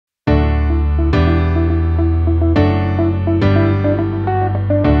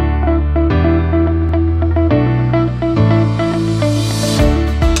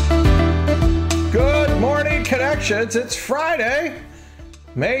Devotions. It's Friday,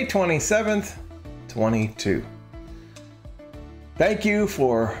 May 27th, 22. Thank you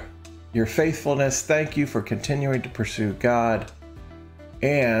for your faithfulness. Thank you for continuing to pursue God.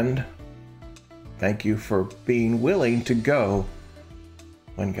 And thank you for being willing to go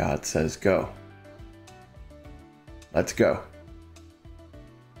when God says go. Let's go.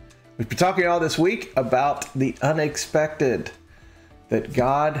 We've been talking all this week about the unexpected, that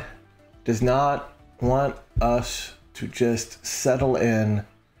God does not want us to just settle in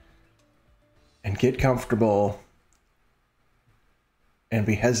and get comfortable and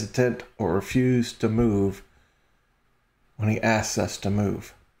be hesitant or refuse to move when He asks us to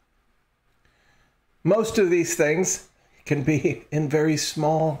move. Most of these things can be in very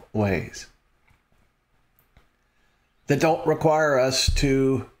small ways that don't require us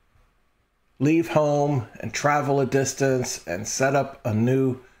to leave home and travel a distance and set up a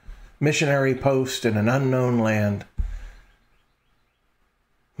new missionary post in an unknown land.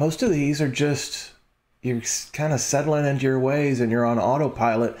 Most of these are just, you're kind of settling into your ways and you're on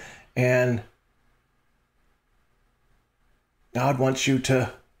autopilot, and God wants you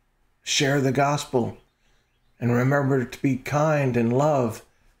to share the gospel and remember to be kind and love.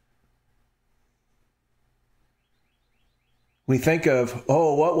 We think of,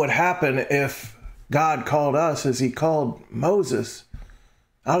 what would happen if God called us as He called Moses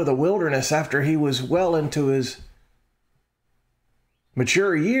out of the wilderness after he was well into his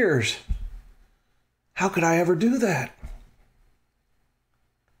mature years? How could I ever do that?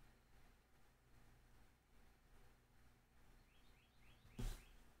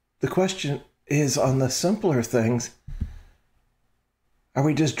 The question is on the simpler things. Are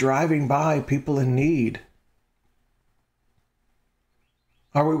we just driving by people in need?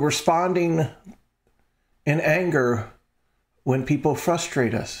 Are we responding in anger when people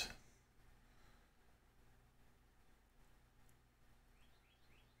frustrate us?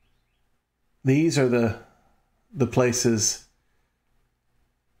 These are the places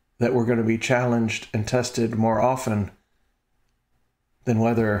that we're going to be challenged and tested more often than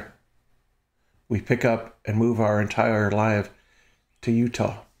whether we pick up and move our entire life to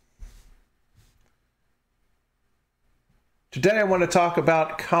Utah. Today I want to talk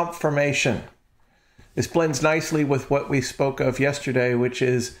about confirmation. This blends nicely with what we spoke of yesterday, which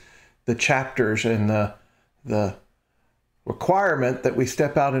is the chapters and the requirement that we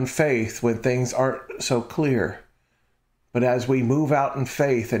step out in faith when things aren't so clear. But as we move out in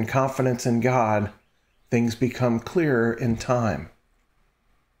faith and confidence in God, things become clearer in time.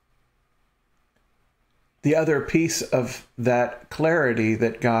 The other piece of that clarity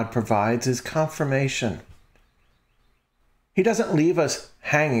that God provides is confirmation. He doesn't leave us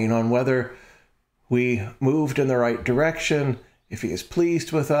hanging on whether we moved in the right direction, if He is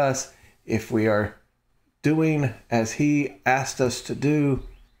pleased with us, if we are doing as He asked us to do.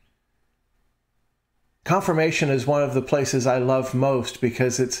 Confirmation is one of the places I love most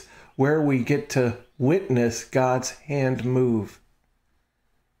because it's where we get to witness God's hand move.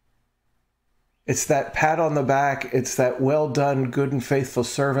 It's that pat on the back, it's that well done, good and faithful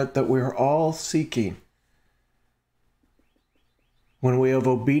servant that we're all seeking when we have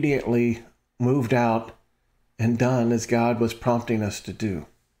obediently moved out and done as God was prompting us to do.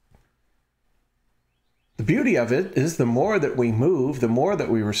 The beauty of it is the more that we move, the more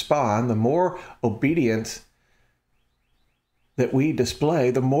that we respond, the more obedience that we display,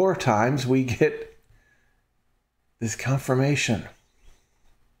 the more times we get this confirmation.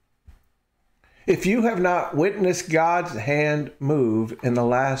 If you have not witnessed God's hand move in the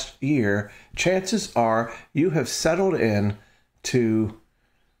last year, chances are you have settled in to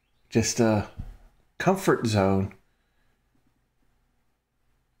just a comfort zone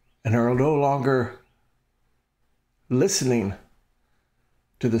and are no longer listening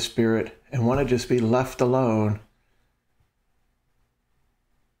to the Spirit and want to just be left alone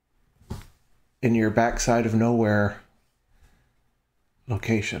in your backside of nowhere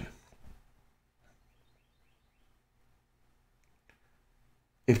location.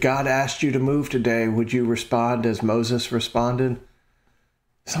 If God asked you to move today, would you respond as Moses responded?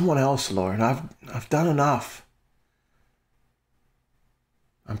 Someone else, Lord. I've done enough.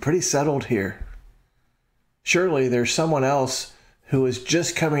 I'm pretty settled here. Surely there's someone else who is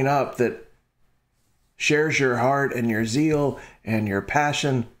just coming up that shares your heart and your zeal and your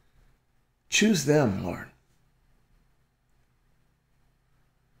passion. Choose them, Lord.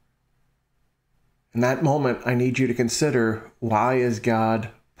 In that moment, I need you to consider, why is God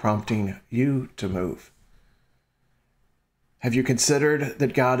prompting you to move? Have you considered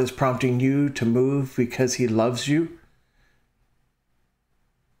that God is prompting you to move because He loves you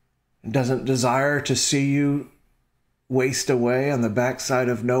and doesn't desire to see you waste away on the backside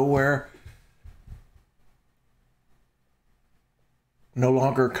of nowhere, no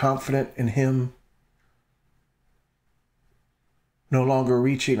longer confident in Him, no longer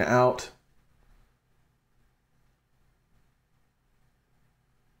reaching out.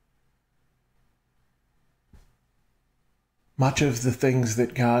 Much of the things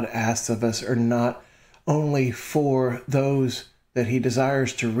that God asks of us are not only for those that He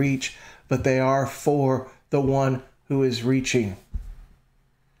desires to reach, but they are for the one who is reaching.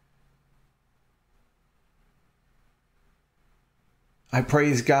 I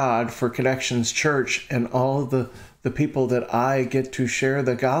praise God for Connections Church and all the people that I get to share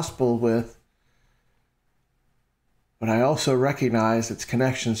the gospel with. But I also recognize it's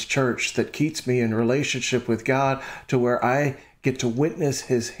Connections Church that keeps me in relationship with God to where I get to witness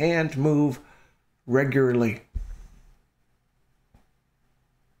His hand move regularly.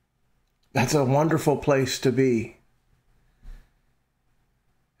 That's a wonderful place to be.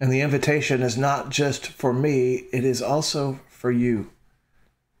 And the invitation is not just for me, it is also for you.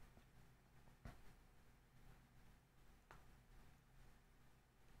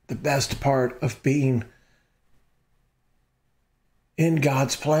 The best part of being in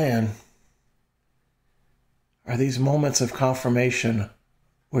God's plan are these moments of confirmation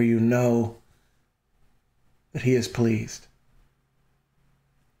where you know that He is pleased.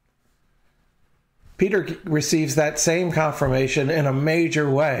 Peter receives that same confirmation in a major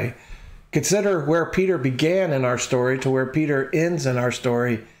way. Consider where Peter began in our story to where Peter ends in our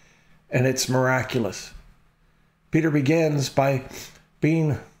story, and it's miraculous. Peter begins by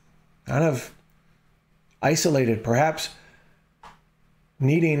being kind of isolated, perhaps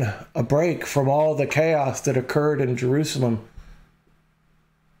needing a break from all the chaos that occurred in Jerusalem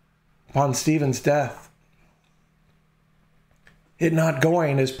upon Stephen's death. It not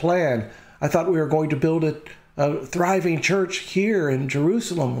going as planned. I thought we were going to build a thriving church here in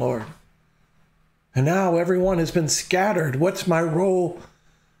Jerusalem, Lord. And now everyone has been scattered. What's my role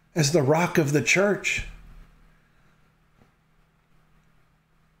as the rock of the church?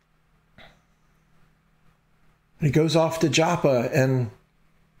 He goes off to Joppa and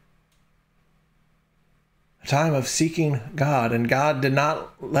a time of seeking God, and God did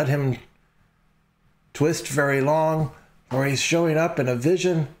not let him twist very long, for he's showing up in a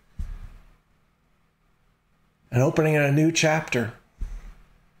vision and opening in a new chapter.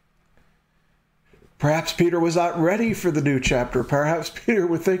 Perhaps Peter was not ready for the new chapter. Perhaps Peter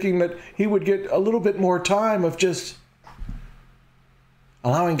was thinking that he would get a little bit more time of just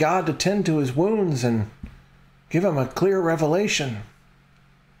allowing God to tend to his wounds and give him a clear revelation.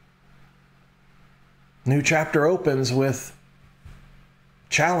 New chapter opens with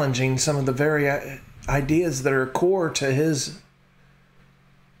challenging some of the very ideas that are core to his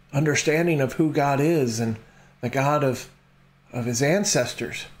understanding of who God is and the God of his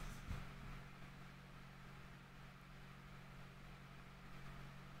ancestors.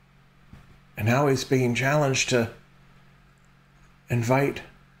 And now he's being challenged to invite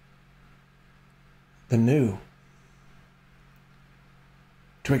the new,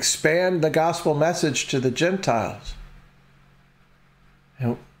 to expand the gospel message to the Gentiles.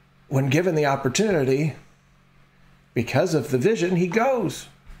 And when given the opportunity, because of the vision, he goes.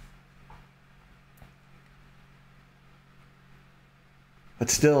 But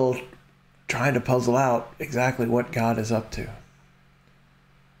still trying to puzzle out exactly what God is up to.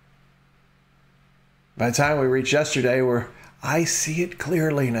 By the time we reach yesterday, I see it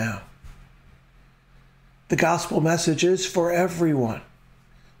clearly now. The gospel message is for everyone,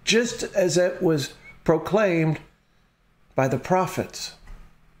 just as it was proclaimed by the prophets.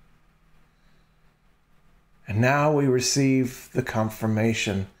 And now we receive the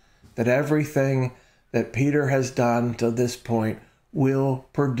confirmation that everything that Peter has done to this point will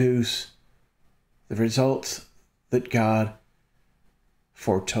produce the results that God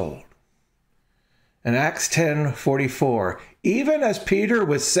foretold. In Acts 10:44, even as Peter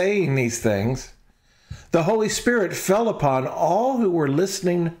was saying these things, the Holy Spirit fell upon all who were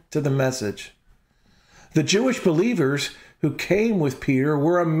listening to the message. The Jewish believers who came with Peter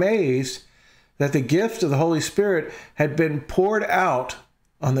were amazed that the gift of the Holy Spirit had been poured out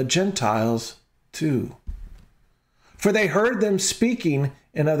on the Gentiles too. For they heard them speaking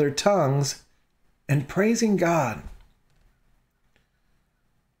in other tongues and praising God.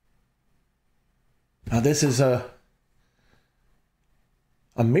 Now this is a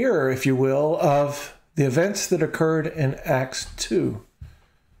mirror, if you will, of the events that occurred in Acts 2,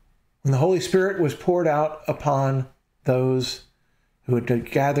 when the Holy Spirit was poured out upon those who had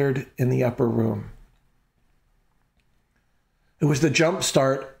gathered in the upper room. It was the jump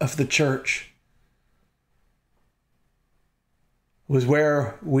start of the church. was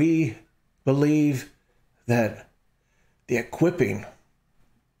where we believe that the equipping,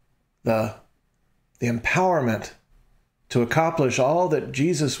 the empowerment to accomplish all that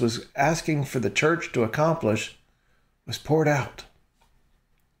Jesus was asking for the church to accomplish was poured out.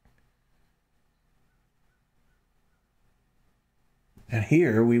 And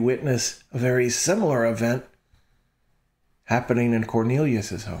here we witness a very similar event happening in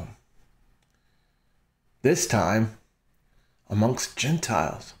Cornelius' home. This time amongst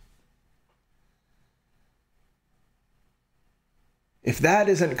Gentiles. If that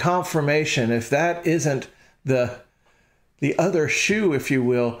isn't confirmation, if that isn't the other shoe, if you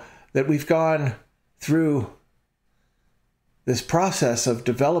will, that we've gone through this process of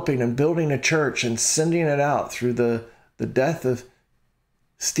developing and building a church and sending it out through the death of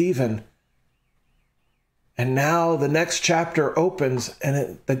Stephen. And now the next chapter opens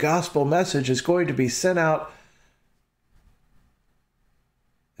and the gospel message is going to be sent out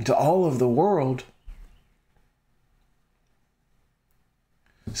into all of the world.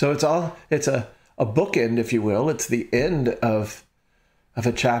 So it's a bookend, if you will. It's the end of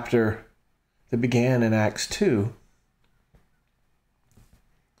a chapter that began in Acts 2.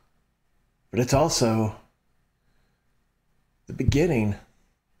 But it's also the beginning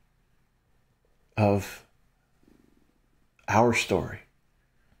of our story.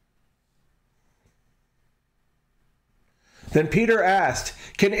 Then Peter asked,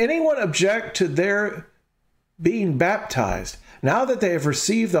 "Can anyone object to their being baptized now that they have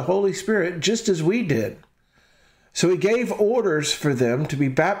received the Holy Spirit just as we did?" So he gave orders for them to be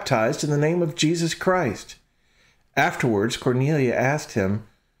baptized in the name of Jesus Christ. Afterwards, Cornelius asked him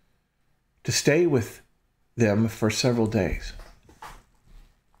to stay with them for several days.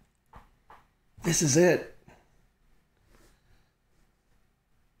 This is it.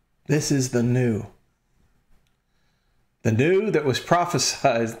 This is the new. The new that was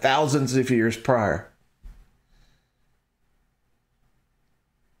prophesied thousands of years prior.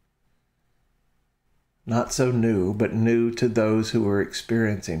 Not so new, but new to those who were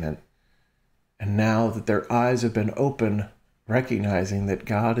experiencing it. And now that their eyes have been opened, recognizing that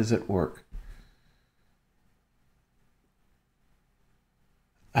God is at work.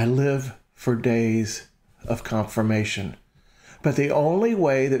 I live for days of confirmation. But the only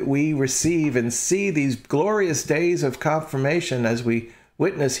way that we receive and see these glorious days of confirmation, as we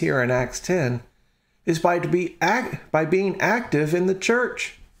witness here in Acts 10, is by being active in the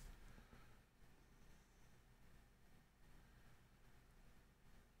church.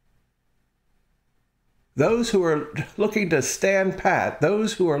 Those who are looking to stand pat,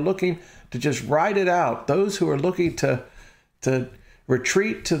 those who are looking to just ride it out, those who are looking to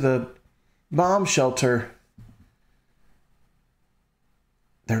retreat to the bomb shelter,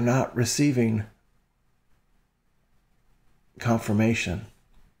 they're not receiving confirmation.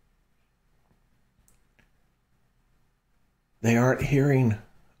 They aren't hearing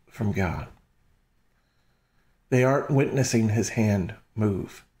from God. They aren't witnessing his hand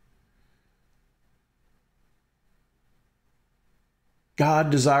move.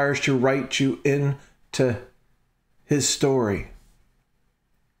 God desires to write you into his story.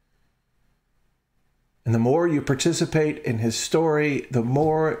 And the more you participate in his story, the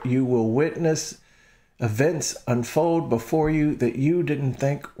more you will witness events unfold before you that you didn't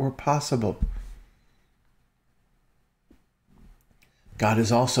think were possible. God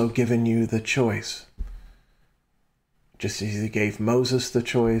has also given you the choice. Just as he gave Moses the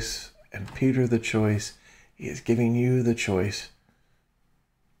choice and Peter the choice, he is giving you the choice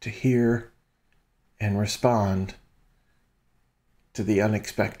to hear and respond to the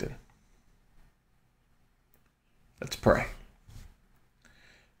unexpected. Let's pray.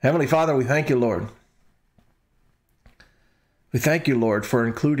 Heavenly Father, we thank you, Lord. We thank you, Lord, for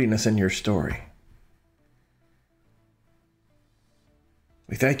including us in your story.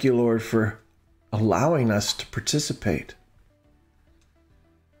 We thank you, Lord, for allowing us to participate,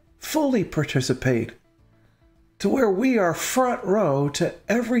 fully participate, to where we are front row to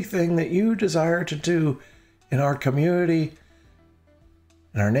everything that you desire to do in our community,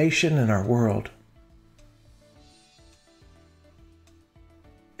 in our nation, in our world.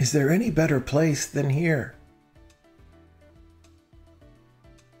 Is there any better place than here?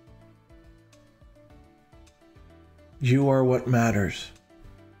 You are what matters.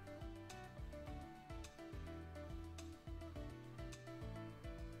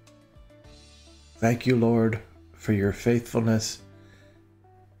 Thank you, Lord, for your faithfulness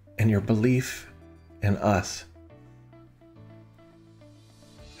and your belief in us.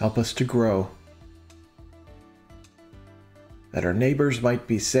 Help us to grow, that our neighbors might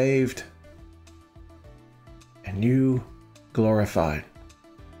be saved, and you glorified.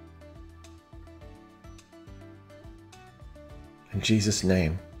 In Jesus'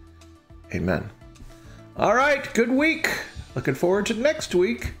 name, amen. All right, good week. Looking forward to next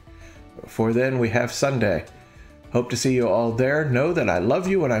week. Before then, we have Sunday. Hope to see you all there. Know that I love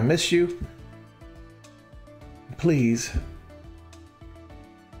you and I miss you. Please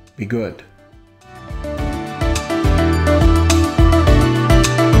be good.